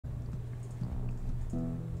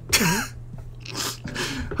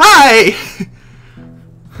Hi!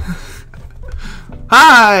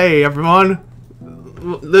 Hi, everyone.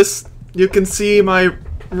 You can see my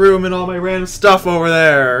room and all my random stuff over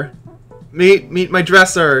there. Meet my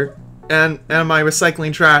dresser and my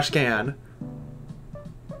recycling trash can.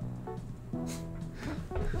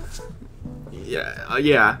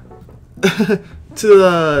 Yeah. To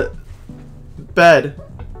the bed.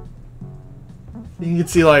 You can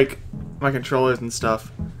see, like, my controllers and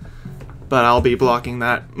stuff. But I'll be blocking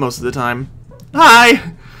that most of the time.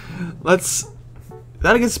 Hi! Is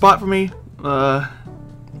that a good spot for me? How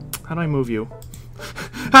do I move you?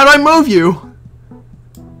 How do I move you?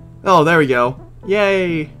 Oh, there we go.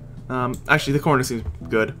 Yay! Actually, the corner seems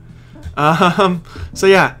good. So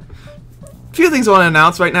yeah. A few things I want to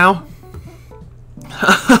announce right now.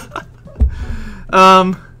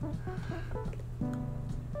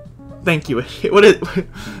 Thank you.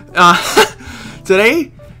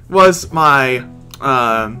 Today was my,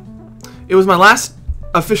 it was my last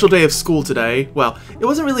official day of school today. Well, it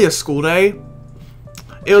wasn't really a school day.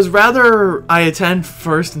 It was rather, I attend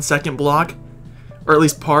first and second block, or at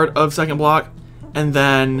least part of second block, and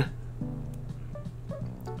then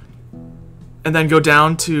go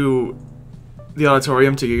down to the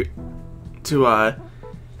auditorium to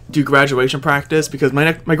do graduation practice, because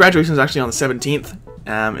my graduation is actually on the 17th.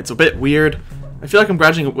 It's a bit weird. I feel like I'm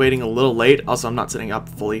graduating a little late. Also, I'm not sitting up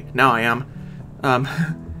fully. Now I am.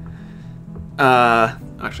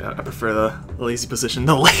 Actually, I prefer the lazy position.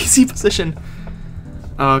 The lazy position.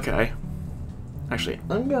 Okay. Actually,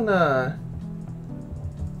 I'm gonna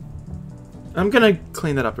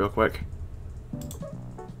clean that up real quick.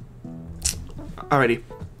 Alrighty.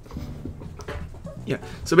 Yeah,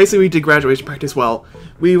 so basically we did graduation practice. Well,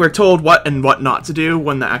 we were told what and what not to do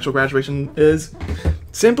when the actual graduation is.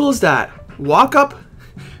 Simple as that. Walk up,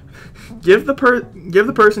 give the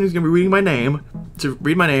person who's gonna be reading my name to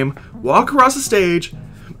read my name, walk across the stage,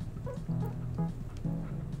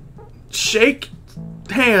 shake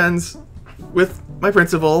hands with my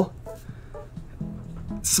principal,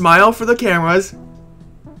 smile for the cameras,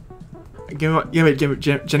 give me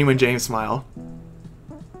genuine James smile.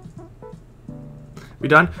 We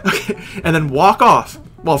done? Okay, and then walk off.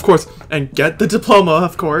 Well, of course, and get the diploma,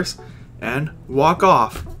 of course, and walk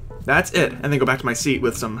off. That's it. And then go back to my seat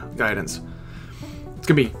with some guidance. It's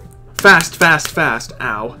gonna be fast, fast, fast.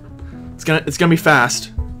 Ow. It's gonna be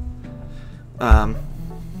fast. And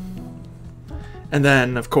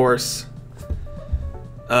then, of course,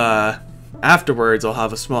 afterwards, I'll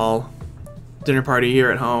have a small dinner party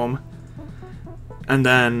here at home. And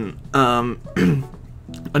then,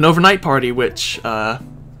 an overnight party, which I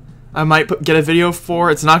might get a video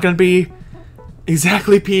for. It's not going to be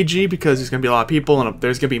exactly PG because there's going to be a lot of people, and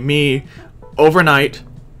there's going to be me overnight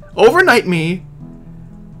me.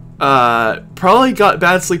 Probably got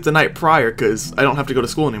bad sleep the night prior because I don't have to go to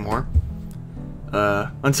school anymore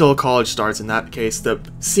until college starts. In that case, the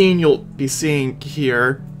scene you'll be seeing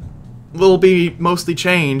here will be mostly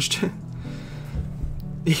changed.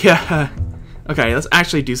 Yeah. Okay, let's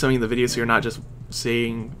actually do something in the video so you're not just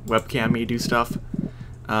seeing webcam me do stuff.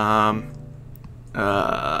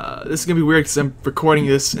 This is gonna be weird because I'm recording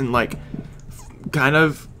this in, like, kind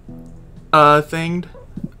of thinged.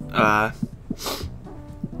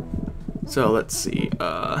 So let's see.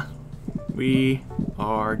 We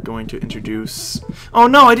are going to introduce. Oh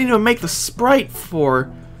no, I didn't even make the sprite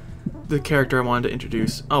for the character I wanted to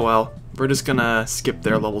introduce. Oh well, we're just gonna skip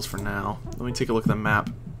their levels for now. Let me take a look at the map.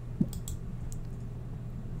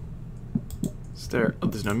 There. Oh,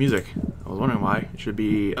 there's no music. I was wondering why. It should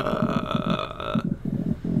be, Oh,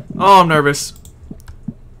 I'm nervous.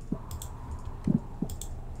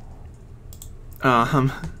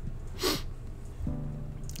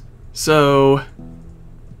 So...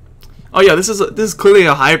 Oh yeah, this is clearly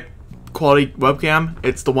a high quality webcam.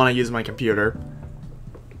 It's the one I use on my computer.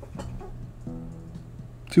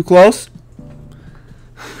 Too close?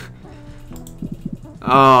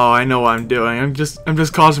 Oh, I know what I'm doing. I'm just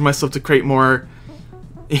causing myself to create more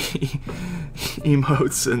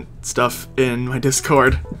emotes and stuff in my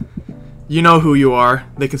Discord. You know who you are.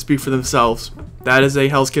 They can speak for themselves. That is a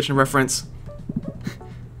Hell's Kitchen reference.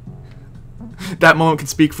 That moment can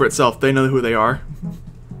speak for itself. They know who they are.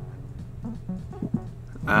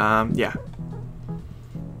 Yeah.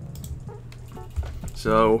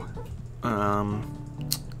 So, what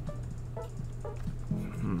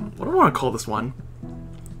do I want to call this one?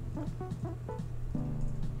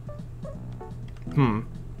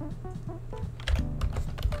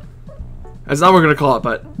 That's not what we're gonna call it,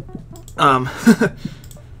 but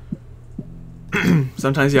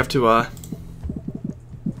sometimes you have to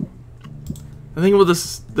I think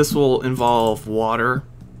this will involve water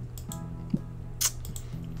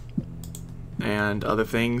and other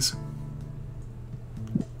things.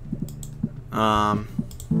 Well,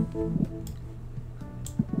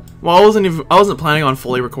 I wasn't planning on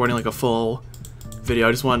fully recording like a full video.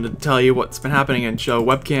 I just wanted to tell you what's been happening and show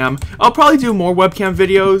webcam. I'll probably do more webcam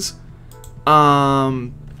videos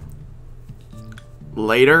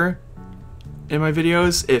later in my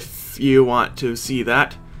videos if you want to see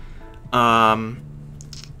that. Then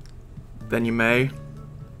you may.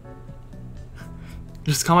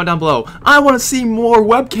 Just comment down below. I want to see more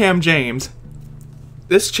webcam, James.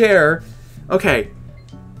 This chair. Okay.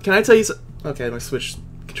 Can I tell you? Okay, my Switch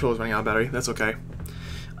controller's running out of battery. That's okay.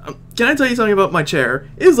 Can I tell you something about my chair?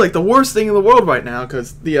 It is like the worst thing in the world right now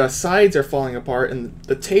because the sides are falling apart and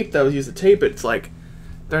the tape that was used to tape it's like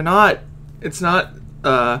they're not. It's not.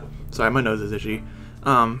 Sorry, my nose is itchy.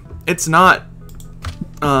 It's not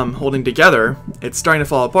holding together. It's starting to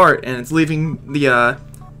fall apart and it's leaving the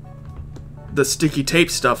sticky tape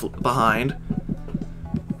stuff behind.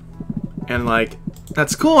 And like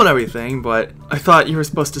that's cool and everything, but I thought you were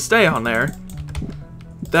supposed to stay on there.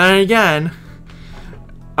 Then again,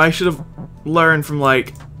 I should have learned from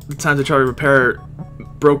like the times I tried to repair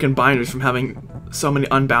broken binders from having so many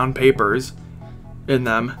unbound papers in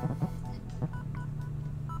them.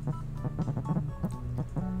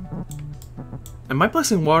 Am I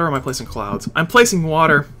placing water or am I placing clouds? I'm placing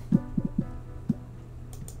water.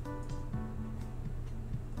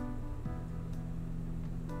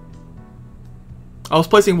 I was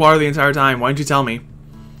placing water the entire time. Why didn't you tell me?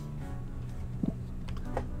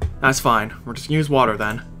 That's fine. We're just gonna use water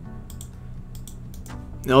then.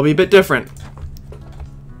 It'll be a bit different.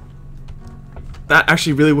 That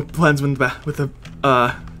actually really blends with the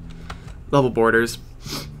level borders.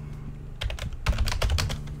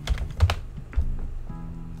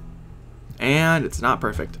 And it's not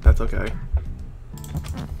perfect. That's okay.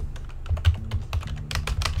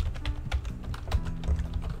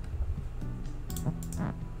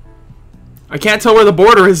 I can't tell where the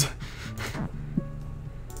border is.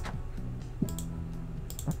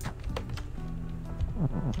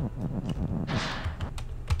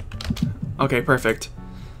 Okay, perfect.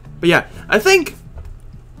 But yeah, I think,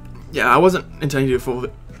 yeah, I wasn't intending to do a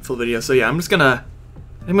full video, so yeah, I'm gonna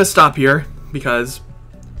stop here because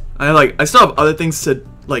I still have other things to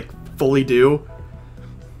like fully do.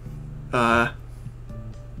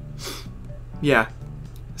 Yeah,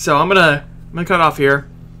 so I'm gonna cut off here.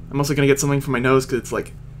 I'm also gonna get something for my nose because it's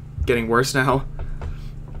like getting worse now.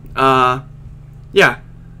 Yeah,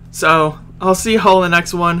 so I'll see you all in the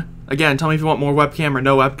next one. Again, tell me if you want more webcam or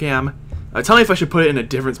no webcam. Tell me if I should put it in a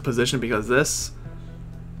different position because this.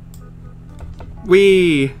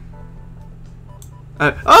 Oh,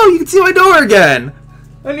 you can see my door again!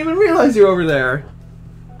 I didn't even realize you were over there.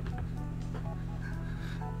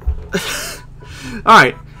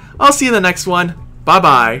 Alright, I'll see you in the next one.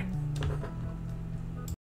 Bye-bye.